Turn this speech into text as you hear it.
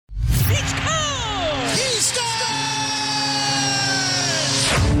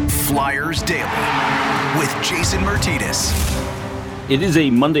Flyers Daily with Jason Myrtetus. It is a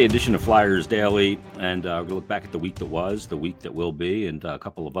Monday edition of Flyers Daily, and we're going to look back at the week that was, the week that will be, and a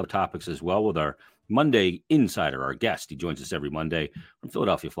couple of other topics as well with our Monday Insider, our guest. He joins us every Monday from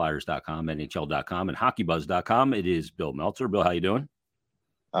PhiladelphiaFlyers.com, NHL.com, and HockeyBuzz.com. It is Bill Meltzer. Bill, how you doing?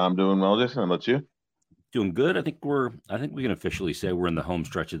 I'm doing well, Jason. How about you? Doing good. I think we can officially say we're in the home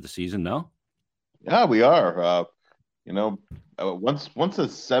stretch of the season, no? Yeah, we are. Once a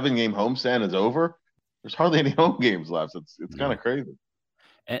 7-game homestand is over, there's hardly any home games left. It's kind of crazy.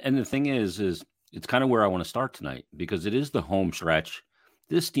 And the thing is it's kind of where I want to start tonight, because it is the home stretch.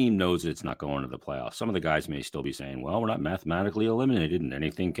 This team knows it's not going to the playoffs. Some of the guys may still be saying, well, we're not mathematically eliminated and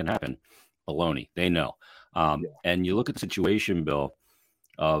anything can happen. Baloney. They know. And you look at the situation, Bill,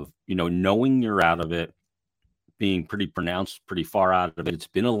 of, knowing you're out of it, being pretty pronounced, pretty far out of it. It's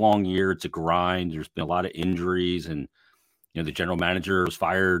been a long year. It's a grind. There's been a lot of injuries, and the general manager was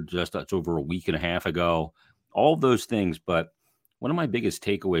fired just over a week and a half ago. All of those things. But one of my biggest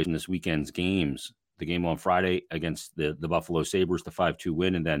takeaways in this weekend's games, the game on Friday against the Buffalo Sabres, the 5-2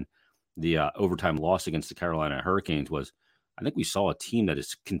 win, and then the overtime loss against the Carolina Hurricanes, was I think we saw a team that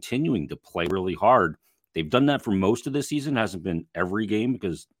is continuing to play really hard. They've done that for most of the season. Hasn't been every game,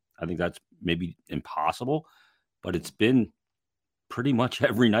 because I think that's maybe impossible. But it's been pretty much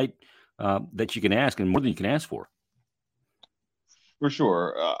every night that you can ask, and more than you can ask for. For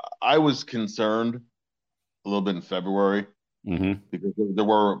sure. I was concerned a little bit in February because there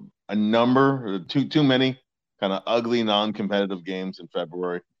were a number, too many kind of ugly, non-competitive games in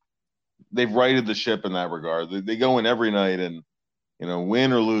February. They've righted the ship in that regard. They go in every night and,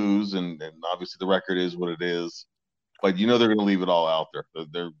 win or lose, and obviously the record is what it is. But they're going to leave it all out there.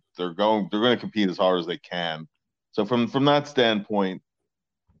 They're going to compete as hard as they can. So from that standpoint,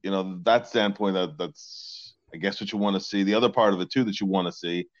 that's I guess what you want to see. The other part of it too that you want to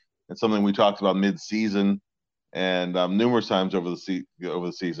see, and something we talked about mid-season and numerous times over the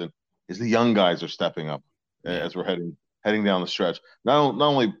season, is the young guys are stepping up as we're heading down the stretch. Not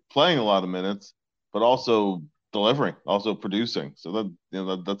only playing a lot of minutes, but also delivering, also producing. So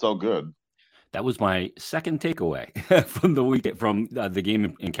that's all good. That was my second takeaway from the week, from the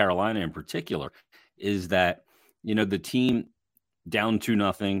game in Carolina in particular, is that the team down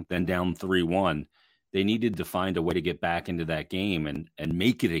 2-0, then down 3-1. They needed to find a way to get back into that game and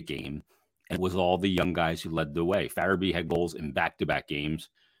make it a game. And it was all the young guys who led the way. Farabee had goals in back-to-back games.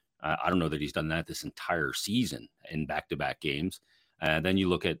 I don't know that he's done that this entire season in back-to-back games. Then you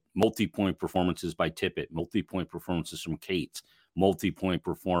look at multi-point performances by Tippett, multi-point performances from Cates, multi-point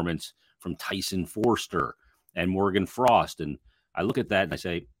performance from Tyson Forster and Morgan Frost. And I look at that and I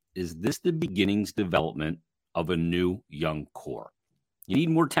say, is this the beginnings development of a new young core? You need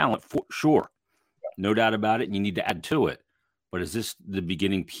more talent, for sure. No doubt about it. And you need to add to it. But is this the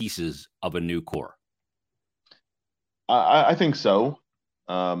beginning pieces of a new core? I think so.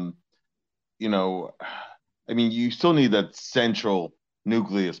 You still need that central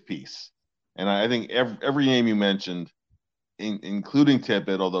nucleus piece. And I think every name you mentioned, including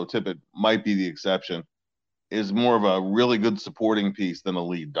Tippett, although Tippett might be the exception, is more of a really good supporting piece than a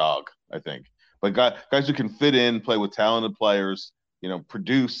lead dog, I think. But guys who can fit in, play with talented players,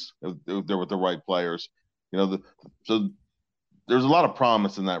 produce if they're with the right players. So there's a lot of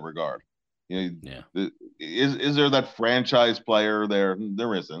promise in that regard. Is there that franchise player there?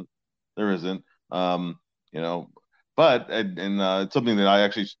 There isn't. But it's something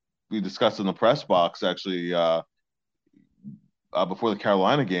that we discussed in the press box before the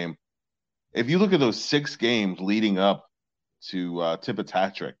Carolina game. If you look at those 6 games leading up to Tippett's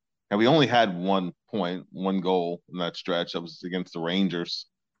hat trick, and we only had 1 point, 1 goal in that stretch. That was against the Rangers.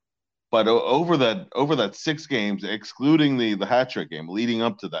 But over that 6 games, excluding the hat trick game, leading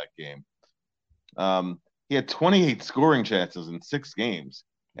up to that game, he had 28 scoring chances in 6 games.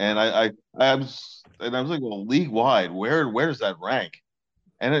 And I was like, well, league wide, where does that rank?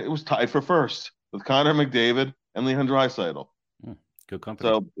 And it was tied for first with Connor McDavid and Leon Draisaitl. Good company.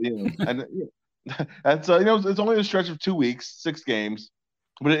 So it's only a stretch of 2 weeks, 6 games.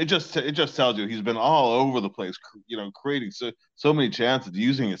 But it just tells you he's been all over the place, creating so many chances,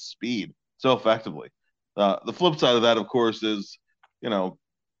 using his speed so effectively. The flip side of that, of course, is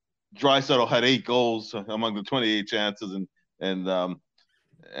Draisaitl had 8 goals among the 28 chances, and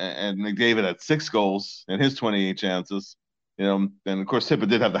McDavid had 6 goals in his 28 chances. And of course Tippett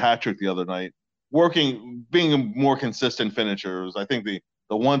did have the hat trick the other night. Being a more consistent finisher is, I think,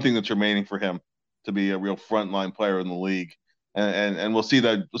 the one thing that's remaining for him to be a real frontline player in the league. And we'll see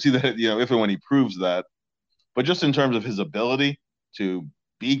that if and when he proves that. But just in terms of his ability to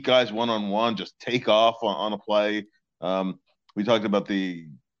beat guys one-on-one, just take off on a play. We talked about the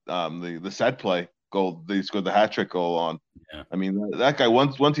the set play goal they scored the hat trick goal on. Yeah. I mean, that guy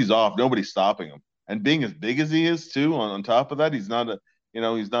once he's off, nobody's stopping him. And being as big as he is too, on top of that, he's not a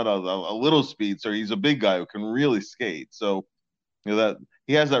little speedster. He's a big guy who can really skate. So that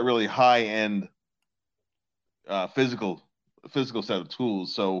he has that really high end physical set of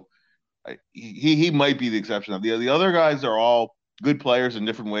tools. So he might be the exception. The other guys are all good players in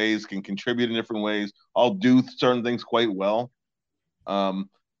different ways, can contribute in different ways, all do certain things quite well.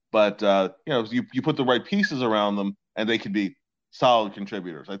 But you put the right pieces around them, and they could be solid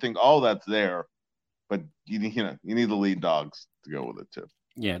contributors. I think all that's there, but you need the lead dogs to go with it too.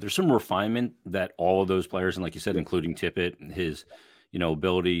 Yeah, there's some refinement that all of those players, and like you said, including Tippett, his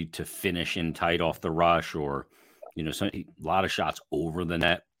ability to finish in tight off the rush, or a lot of shots over the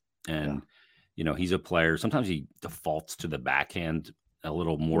net, and he's a player. Sometimes he defaults to the backhand a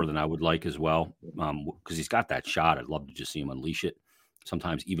little more than I would like as well, because he's got that shot. I'd love to just see him unleash it.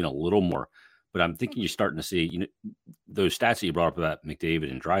 Sometimes even a little more. But I'm thinking you're starting to see, those stats that you brought up about McDavid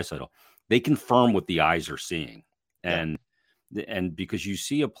and Draisaitl, they confirm what the eyes are seeing. And because you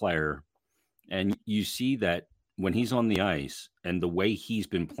see a player and you see that when he's on the ice and the way he's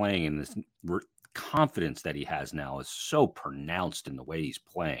been playing and this confidence that he has now is so pronounced in the way he's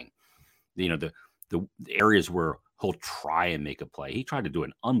playing. The areas where he'll try and make a play. He tried to do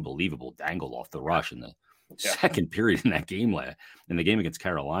an unbelievable dangle off the rush in the second period in that game. In the game against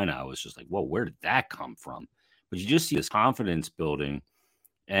Carolina, I was just like, whoa, where did that come from? But you just see this confidence building.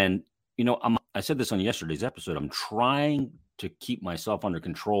 And, I said this on yesterday's episode, I'm trying to keep myself under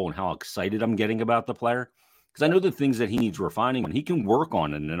control and how excited I'm getting about the player. Because I know the things that he needs refining and he can work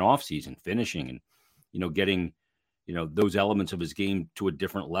on in an offseason, finishing and, getting, those elements of his game to a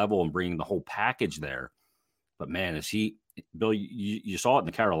different level and bringing the whole package there. But man, Bill, you saw it in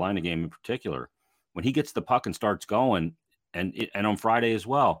the Carolina game in particular, when he gets the puck and starts going, and on Friday as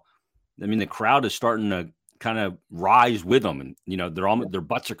well. I mean, the crowd is starting to kind of rise with him, and their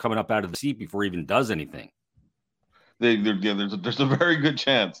butts are coming up out of the seat before he even does anything. There's a very good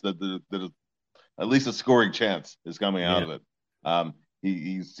chance that at least a scoring chance is coming out of it.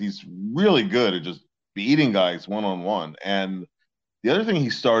 He's really good at just beating guys one-on-one. And the other thing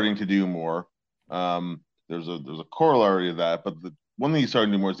he's starting to do more, there's a corollary to that, but the one thing he's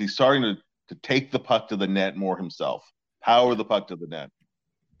starting to do more is he's starting to take the puck to the net more himself, power the puck to the net.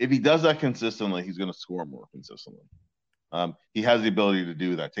 If he does that consistently, he's going to score more consistently. He has the ability to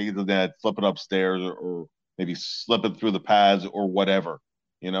do that. Take it to the net, flip it upstairs, or maybe slip it through the pads or whatever.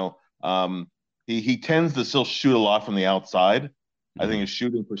 He tends to still shoot a lot from the outside. I think his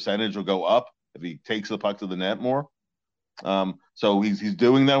shooting percentage will go up if he takes the puck to the net more. So he's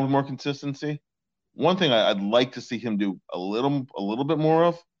doing that with more consistency. One thing I'd like to see him do a little bit more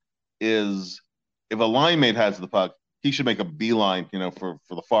of is, if a line mate has the puck, he should make a beeline, for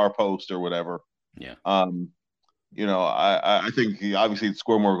the far post or whatever. Yeah. I think he obviously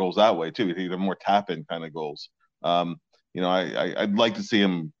score more goals that way too. He'd have more tap-in kind of goals. I'd like to see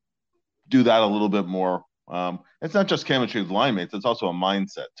him do that a little bit more. It's not just chemistry with line mates; it's also a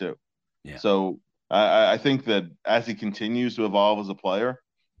mindset too. Yeah. So I think that as he continues to evolve as a player,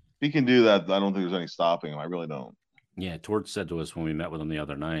 if he can do that, I don't think there's any stopping him. I really don't. Yeah, Torch said to us when we met with him the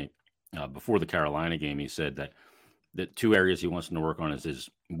other night, before the Carolina game, he said that the two areas he wants to work on is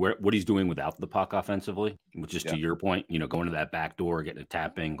what he's doing without the puck offensively, which is to your point, going to that back door, getting a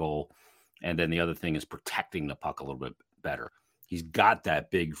tap-in goal. And then the other thing is protecting the puck a little bit better. He's got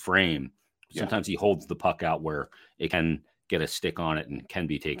that big frame. Sometimes he holds the puck out where it can get a stick on it and can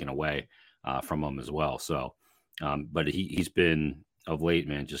be taken away from him as well. So, but he's been of late,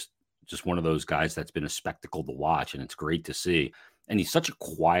 man, just one of those guys that's been a spectacle to watch, and it's great to see. And he's such a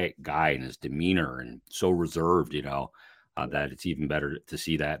quiet guy in his demeanor and so reserved, that it's even better to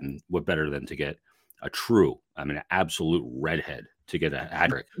see that. And what better than to get an absolute redhead to get a hat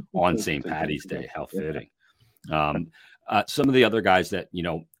trick on St. Patty's Day. How fitting. Some of the other guys that,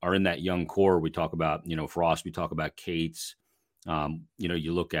 are in that young core, we talk about, Frost, we talk about Cates.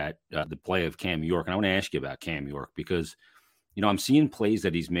 You look at the play of Cam York, and I want to ask you about Cam York because, I'm seeing plays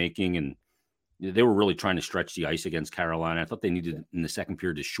that he's making, and they were really trying to stretch the ice against Carolina. I thought they needed in the second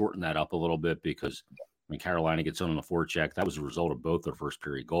period to shorten that up a little bit because when Carolina gets on the forecheck, that was a result of both their first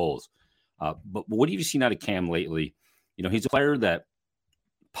period goals. But what have you seen out of Cam lately? He's a player that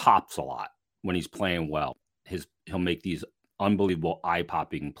pops a lot when he's playing well. He'll make these unbelievable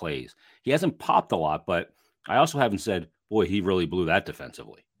eye-popping plays. He hasn't popped a lot, but I also haven't said, boy, he really blew that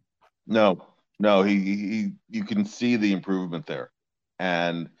defensively. No, he you can see the improvement there.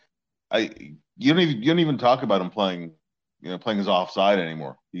 And you don't even talk about him playing his offside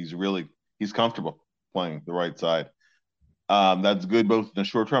anymore. He's comfortable playing the right side. That's good both in the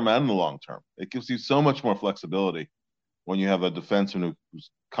short term and the long term. It gives you so much more flexibility when you have a defenseman who's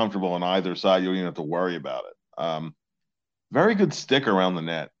comfortable on either side. You don't even have to worry about it. Very good stick around the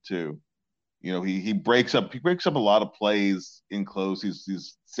net too. He breaks up a lot of plays in close.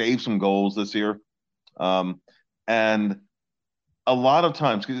 He's saved some goals this year, and a lot of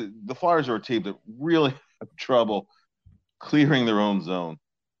times because the Flyers are a team that really have trouble clearing their own zone.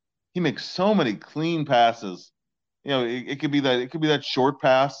 He makes so many clean passes. It could be that short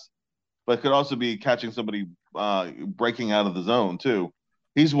pass, but it could also be catching somebody breaking out of the zone too.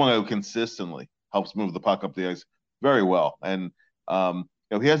 He's one who consistently helps move the puck up the ice very well, and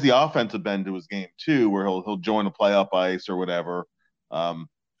he has the offensive bend to his game too, where he'll join a play up ice or whatever. I'm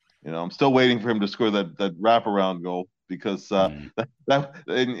still waiting for him to score that wraparound goal because that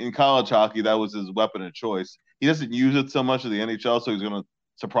in college hockey that was his weapon of choice. He doesn't use it so much in the NHL, so he's going to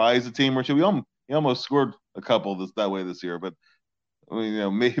surprise a team or two. He almost scored a couple that way this year, but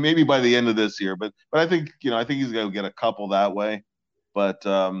maybe by the end of this year. But I think he's going to get a couple that way. But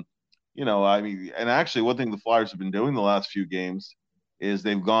and actually, one thing the Flyers have been doing the last few games is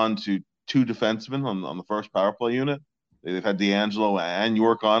they've gone to two defensemen on the first power play unit. They've had DeAngelo and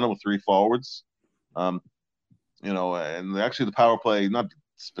York on it with three forwards. And actually the power play, not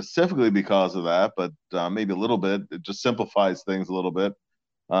specifically because of that, but maybe a little bit. It just simplifies things a little bit.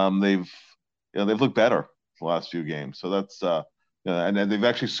 They've looked better the last few games. So that's and they've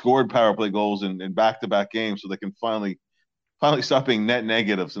actually scored power play goals in back-to-back games, so they can finally stop being net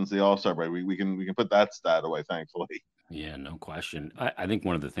negative since the All-Star break. We can put that stat away, thankfully. Yeah, no question. I think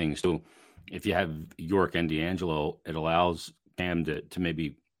one of the things too, if you have York and DeAngelo, it allows Cam to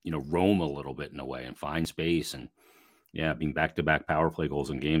maybe roam a little bit in a way and find space. And being back-to-back power play goals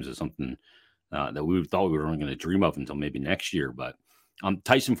in games is something that we thought we were only going to dream of until maybe next year. But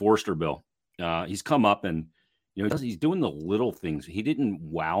Tyson Forster, Bill, he's come up and he's doing the little things. He didn't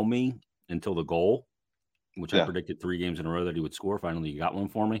wow me until the goal, which I predicted 3 games in a row that he would score. Finally, he got one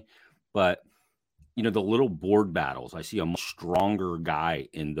for me. But the little board battles, I see a much stronger guy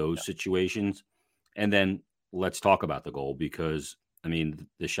in those situations. And then let's talk about the goal because, the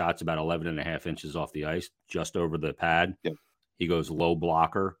shot's about 11 and a half inches off the ice, just over the pad. Yep. He goes low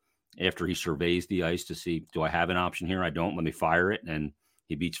blocker after he surveys the ice to see, do I have an option here? I don't. Let me fire it. And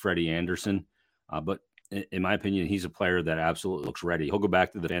he beats Freddie Anderson. But in my opinion, he's a player that absolutely looks ready. He'll go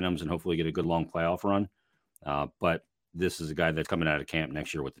back to the Phantoms and hopefully get a good long playoff run. But this is a guy that's coming out of camp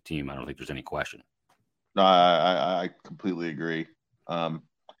next year with the team. I don't think there's any question. No, I completely agree.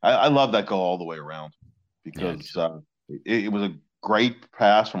 I love that goal all the way around because it was a great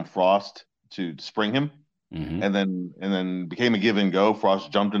pass from Frost to spring him, and then became a give and go.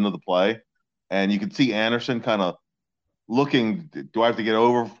 Frost jumped into the play, and you could see Anderson kind of looking. Do I have to get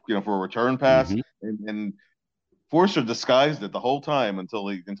over, for a return pass? And Forster disguised it the whole time until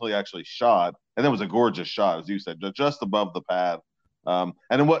he actually shot, and that was a gorgeous shot, as you said, just above the pad.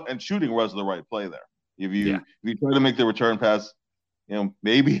 And shooting was the right play there. If you try to make the return pass,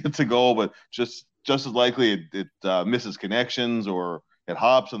 maybe it's a goal, but just as likely it misses connections or it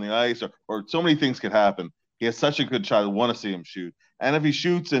hops on the ice or so many things could happen. He has such a good shot. I want to see him shoot. And if he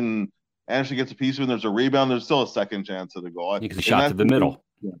shoots and Anderson gets a piece of it and there's a rebound, there's still a second chance at the goal. Because he shot to the middle.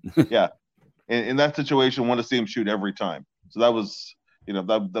 Yeah. In that situation, I want to see him shoot every time. So that was,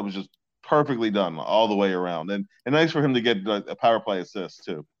 that was just perfectly done all the way around. And nice for him to get a power play assist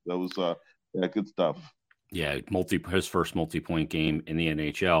too. That was good stuff. Yeah, his first multi-point game in the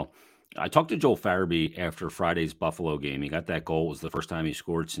NHL. I talked to Joel Farabee after Friday's Buffalo game. He got that goal. It was the first time he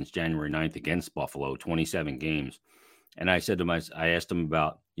scored since January 9th against Buffalo, 27 games. And I said to him, I asked him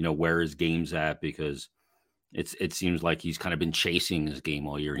about, where his game's at because it seems like he's kind of been chasing his game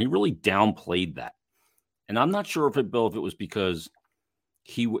all year. He really downplayed that. And I'm not sure if it was because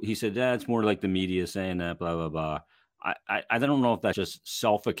he said, it's more like the media saying that, blah, blah, blah. I don't know if that's just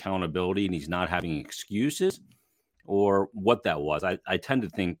self-accountability and he's not having excuses or what that was. I tend to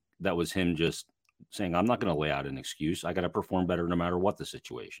think that was him just saying, I'm not going to lay out an excuse. I got to perform better no matter what the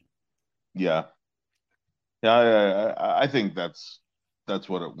situation. Yeah. Yeah, I think that's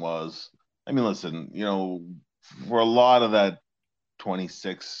what it was. Listen, for a lot of that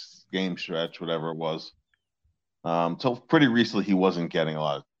 26 game stretch, whatever it was, till pretty recently, he wasn't getting a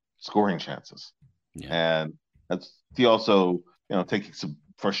lot of scoring chances. Yeah. And he also, taking some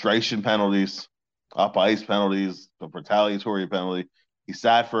frustration penalties, up ice penalties, the retaliatory penalty. He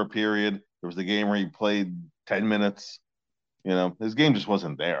sat for a period. There was the game where he played 10 minutes. His game just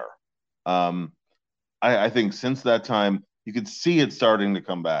wasn't there. I think since that time, you could see it starting to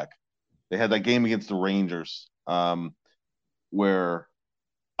come back. They had that game against the Rangers, where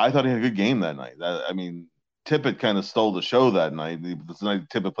I thought he had a good game that night. Tippett kind of stole the show that night. This night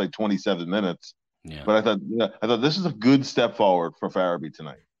Tippett played 27 minutes. Yeah. But I thought this is a good step forward for Farabee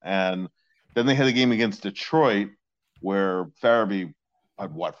tonight. And then they had a game against Detroit where Farabee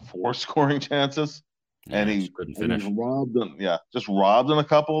had 4 scoring chances, and he couldn't finish. He robbed them. Yeah, just robbed them a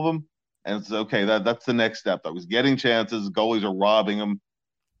couple of them. And it's okay. That's the next step. That was getting chances. Goalies are robbing them.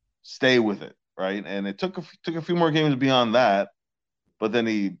 Stay with it, right? And it took a few more games beyond that, but then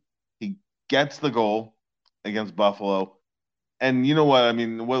he gets the goal against Buffalo. And you know what? I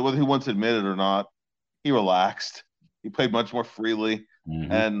mean, whether he wants to admit it or not, he relaxed. He played much more freely.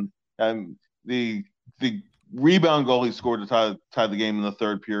 Mm-hmm. And the rebound goal he scored to tie the game in the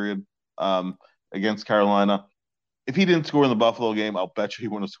third period against Carolina. If he didn't score in the Buffalo game, I'll bet you he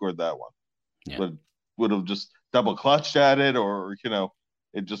wouldn't have scored that one. Yeah. Would have just double clutched at it, or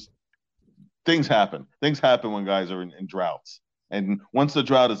it just things happen. Things happen when guys are in droughts. And once the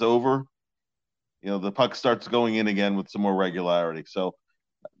drought is over, the puck starts going in again with some more regularity. So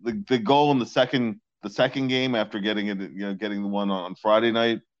the goal in the second game after getting it, getting the one on Friday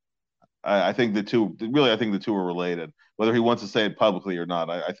night, I think the two are related. Whether he wants to say it publicly or not,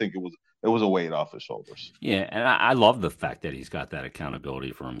 I think it was a weight off his shoulders. Yeah, and I love the fact that he's got that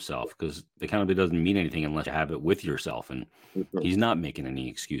accountability for himself, because accountability doesn't mean anything unless you have it with yourself, and he's not making any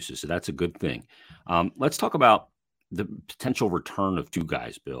excuses, so that's a good thing. Let's talk about the potential return of two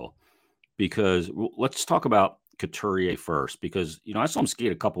guys, Bill, because let's talk about Couturier first, because I saw him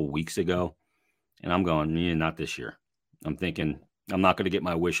skate a couple weeks ago, and I'm going, not this year. I'm thinking I'm not going to get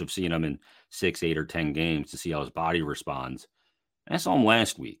my wish of seeing him in 6, 8, or 10 games to see how his body responds. And I saw him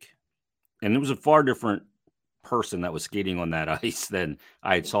last week. And it was a far different person that was skating on that ice than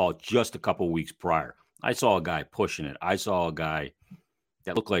I saw just a couple weeks prior. I saw a guy pushing it. I saw a guy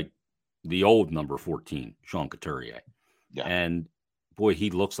that looked like the old number 14, Sean Couturier. Yeah. And boy,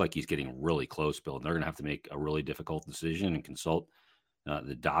 he looks like he's getting really close, Bill. And they're going to have to make a really difficult decision and consult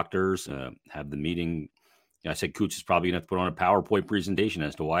the doctors, have the meeting. I said Coots is probably going to have to put on a PowerPoint presentation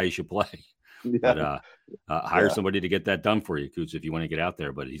as to why he should play. Yeah. But hire somebody to get that done for you, Coots, if you want to get out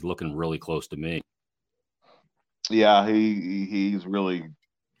there. But he's looking really close to me. Yeah, he's really,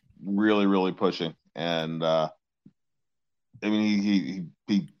 really, really pushing, and I mean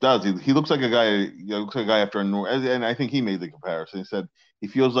he does. He looks like a guy. Looks like a guy after and I think he made the comparison. He said he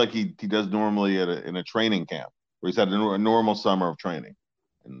feels like he does normally in a training camp where he's had a normal summer of training,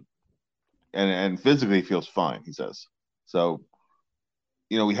 and physically he feels fine. He says so.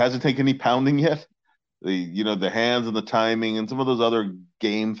 He hasn't taken any pounding yet. The hands and the timing and some of those other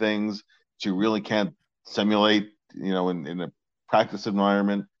game things that you really can't simulate, in a practice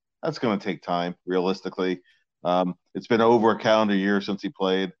environment. That's going to take time, realistically. It's been over a calendar year since he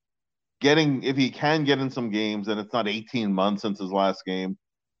played. If he can get in some games, and it's not 18 months since his last game,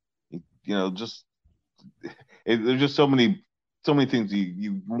 there's just so many things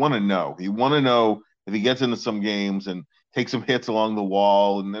you want to know. You want to know if he gets into some games and take some hits along the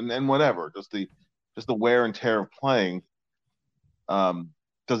wall and whatever, just the wear and tear of playing.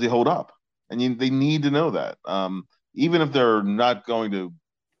 Does he hold up? And they need to know that. Even if they're not going to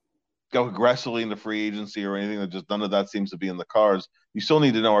go aggressively into free agency or anything, that just none of that seems to be in the cards. You still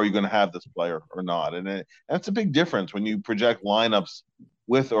need to know, are you going to have this player or not? And that's a big difference when you project lineups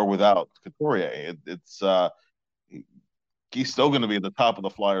with or without Couturier. He's still going to be at the top of the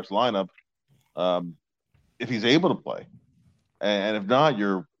Flyers lineup if he's able to play. And if not,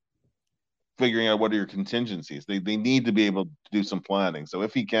 you're figuring out what are your contingencies. They need to be able to do some planning. So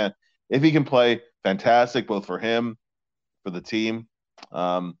if he can play, fantastic, both for him, for the team,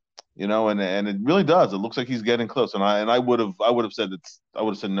 and it really does. It looks like he's getting close. And I would have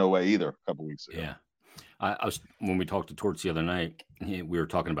said no way either a couple weeks ago. Yeah, I was when we talked to Torts the other night. We were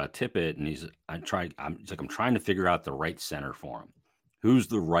talking about Tippett, and I'm trying to figure out the right center for him. Who's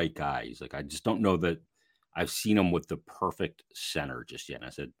the right guy? He's like, I just don't know that I've seen him with the perfect center just yet. And I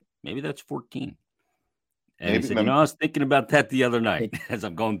said, maybe that's 14. And he said, I was thinking about that the other night as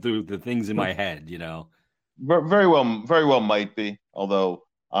I'm going through the things in my head, Very well might be. Although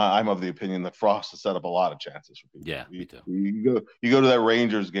I'm of the opinion that Frost has set up a lot of chances for people. Yeah, me too. You go to that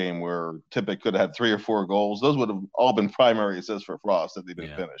Rangers game where Tippett could have had 3 or 4 goals. Those would have all been primary assists for Frost if they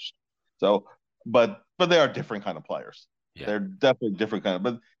didn't finish. So, but they are different kind of players. Yeah. They're definitely different kind of,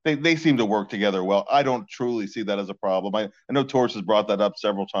 but they seem to work together well. I don't truly see that as a problem. I know Torch has brought that up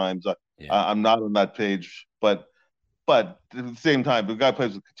several times. I'm not on that page, but at the same time, the guy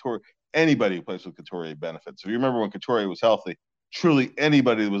plays with Couturier. Anybody who plays with Couturier benefits. If you remember when Couturier was healthy, truly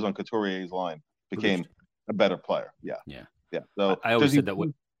anybody that was on Couturier's line became a better player. Yeah. Yeah. Yeah. So I always said that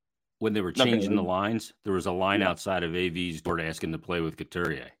when they were changing the lines, there was a line outside of AV's door asking to play with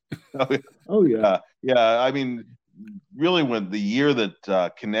Couturier. Oh yeah. I mean, really, when the year that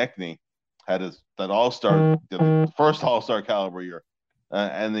Konechny had that All-Star, the first All-Star caliber year,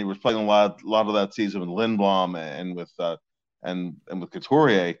 and he was playing a lot of that season with Lindblom and with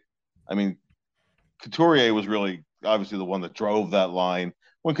Couturier. I mean, Couturier was really obviously the one that drove that line.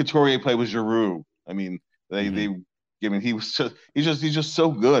 When Couturier played with Giroux, I mean, he's just so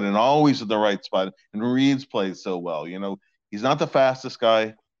good and always at the right spot. And Reeves plays so well. He's not the fastest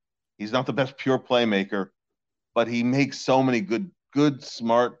guy. He's not the best pure playmaker, but he makes so many good,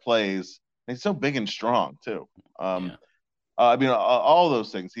 smart plays. And he's so big and strong too. I mean, all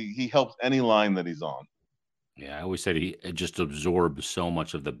those things. He helps any line that he's on. Yeah, I always said he just absorbs so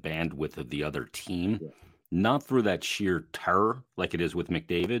much of the bandwidth of the other team, not through that sheer terror like it is with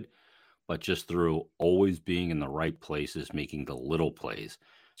McDavid, but just through always being in the right places, making the little plays.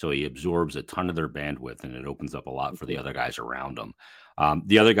 So he absorbs a ton of their bandwidth, and it opens up a lot for the other guys around him.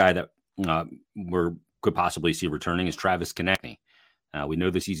 The other guy that could possibly see returning is Travis Konechny. We know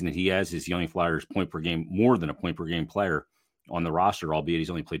the season that he has is the only Flyers more than a point per game player on the roster, albeit he's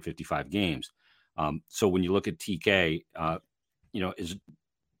only played 55 games. So when you look at TK,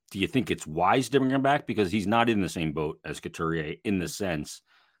 do you think it's wise to bring him back? Because he's not in the same boat as Couturier in the sense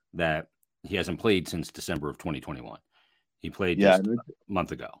that he hasn't played since December of 2021. He played just a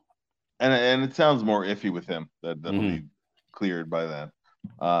month ago. And it sounds more iffy with him that he'll be cleared by then.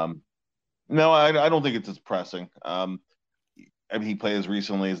 No, I don't think it's as pressing. I mean, he played as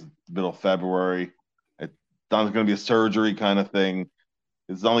recently as the middle of February. It's not going to be a surgery kind of thing.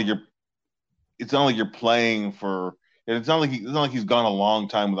 It's not like you're playing for. It's not like he's gone a long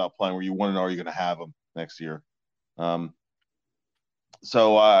time without playing, where you want to know are you going to have him next year.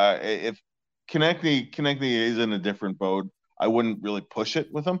 So if Konechny is in a different boat, I wouldn't really push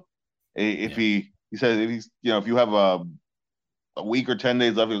it with him. If if you have a week or 10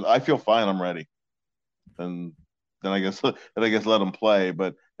 days left, I feel fine, I'm ready. Then I guess let him play.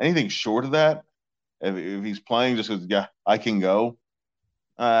 But anything short of that, if he's playing just because I can go,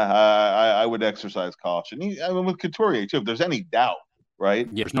 I would exercise caution. With Couturier too, if there's any doubt, right?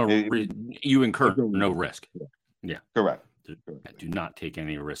 Yeah, there's you incur no risk. Yeah, correct. Do not take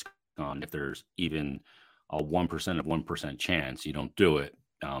any risk on. If there's even a 1% of 1% chance, you don't do it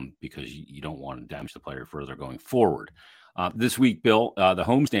because you don't want to damage the player further going forward. This week, Bill, the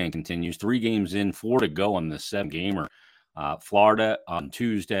homestand continues. 3 games in, 4 to go on the 7-gamer. Florida on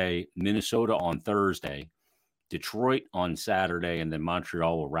Tuesday, Minnesota on Thursday, Detroit on Saturday, and then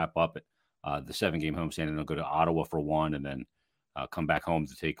Montreal will wrap up the 7-game homestand, and they'll go to Ottawa for 1, and then come back home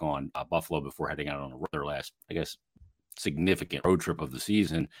to take on Buffalo before heading out on their last, I guess, significant road trip of the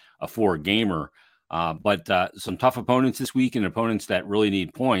season, a 4-gamer. But some tough opponents this week, and opponents that really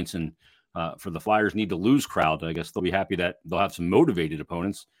need points. And for the Flyers need to lose crowd, I guess they'll be happy that they'll have some motivated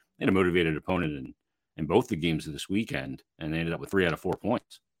opponents. They had a motivated opponent in both the games of this weekend, and they ended up with 3 out of 4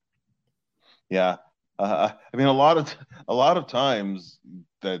 points. Yeah. I mean, a lot of times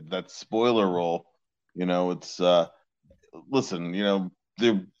that spoiler role, it's listen,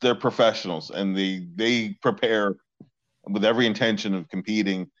 they're professionals, and they prepare with every intention of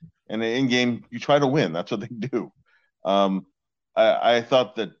competing, and in game you try to win. That's what they do. I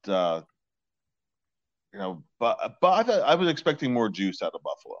thought that but I was expecting more juice out of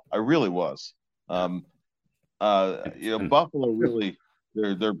Buffalo. I really was. Buffalo really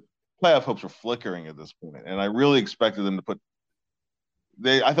their playoff hopes were flickering at this point, and I really expected them to put.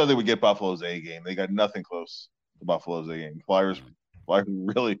 I thought they would get Buffalo's A game. They got nothing close to Buffalo's A game. Flyers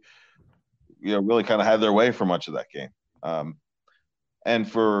really, really kind of had their way for much of that game.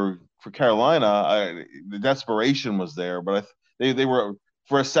 And for Carolina, the desperation was there, but they were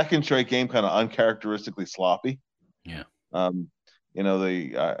for a second straight game kind of uncharacteristically sloppy. Yeah. The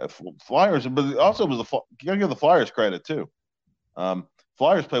Flyers, but also you got to give the Flyers credit too.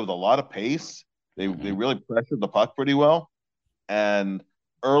 Flyers played with a lot of pace. They really pressured the puck pretty well, and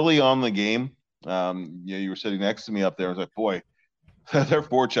early on in the game, you were sitting next to me up there. I was like, boy, their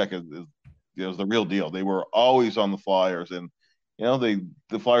forecheck is the real deal. They were always on the Flyers, and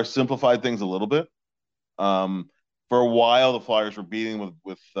the Flyers simplified things a little bit. For a while, the Flyers were beating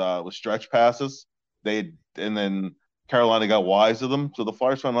with stretch passes. And then Carolina got wise to them, so the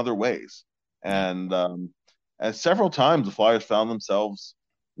Flyers found other ways. And several times, the Flyers found themselves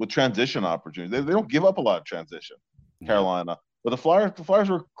with transition opportunities. They don't give up a lot of transition, Carolina, but the Flyers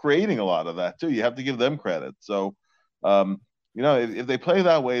were creating a lot of that too. You have to give them credit. So, if they play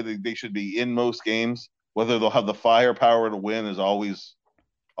that way, they should be in most games. Whether they'll have the firepower to win is always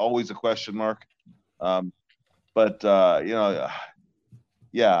a question mark. But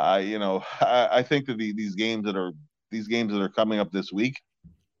yeah, I think that these games that are coming up this week,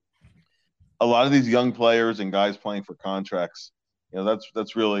 a lot of these young players and guys playing for contracts,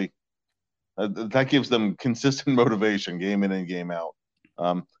 that's really that gives them consistent motivation, game in and game out.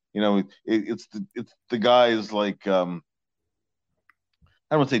 It's the guys like I don't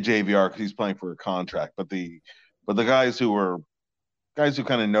want to say JVR because he's playing for a contract, but the guys who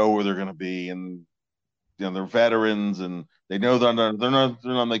kind of know where they're going to be, and they're veterans and they know they're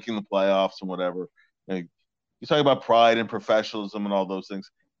not making the playoffs and whatever. You talk about pride and professionalism and all those things.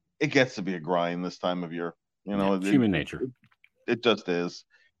 It gets to be a grind this time of year. It's human nature. It just is.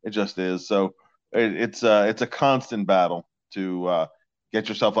 It just is. So it's a constant battle to get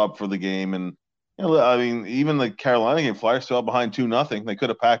yourself up for the game. And I mean, even the Carolina game, Flyers still behind 2-0. They could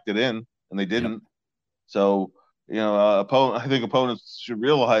have packed it in, and they didn't. Yep. So I think opponents should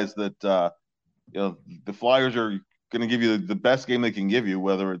realize that the Flyers are going to give you the best game they can give you,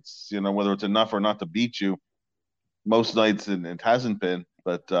 whether it's enough or not to beat you. Most nights it hasn't been,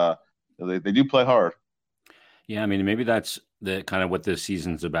 but they do play hard. Yeah, I mean, maybe that's the kind of what this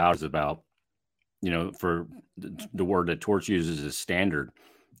season's about. Is about, for the word that Torch uses is standard,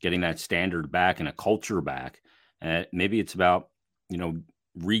 getting that standard back and a culture back. Maybe it's about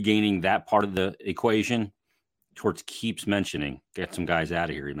regaining that part of the equation. Torch keeps mentioning, get some guys out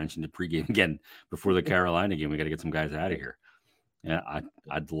of here. He mentioned the pregame again before the Carolina game. We got to get some guys out of here. Yeah,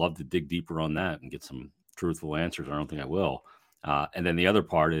 I'd love to dig deeper on that and get some truthful answers. I don't think I will. And then the other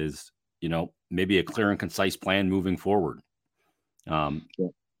part is, maybe a clear and concise plan moving forward,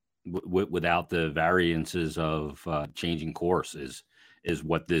 without the variances of changing course is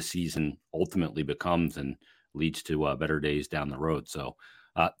what this season ultimately becomes and leads to better days down the road. So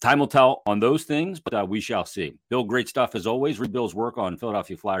time will tell on those things, but we shall see. Bill, great stuff as always. Read Bill's work on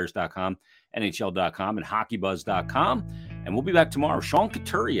PhiladelphiaFlyers.com, NHL.com, and HockeyBuzz.com. And we'll be back tomorrow. Sean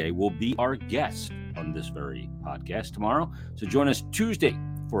Couturier will be our guest on this very podcast tomorrow. So join us Tuesday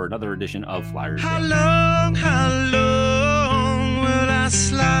for another edition of Flyers. How long will I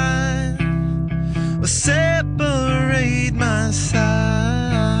slide or separate my side?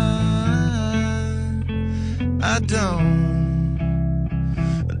 I don't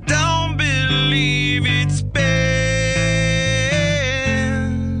believe it's been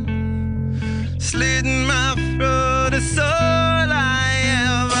slitting my throat so